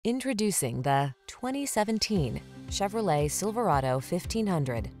Introducing the 2017 Chevrolet Silverado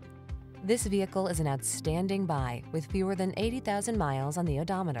 1500. This vehicle is an outstanding buy with fewer than 80,000 miles on the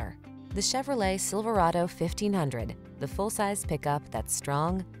odometer. The Chevrolet Silverado 1500, the full-size pickup that's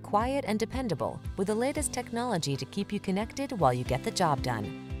strong, quiet, and dependable with the latest technology to keep you connected while you get the job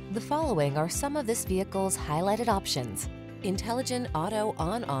done. The following are some of this vehicle's highlighted options: intelligent auto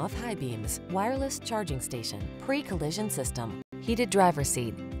on-off high beams, wireless charging station, pre-collision system, heated driver's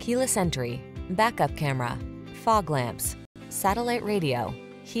seat, keyless entry, backup camera, fog lamps, satellite radio,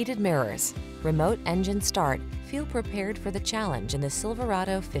 heated mirrors, remote engine start. Feel prepared for the challenge in the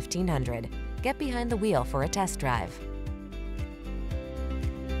Silverado 1500. Get behind the wheel for a test drive.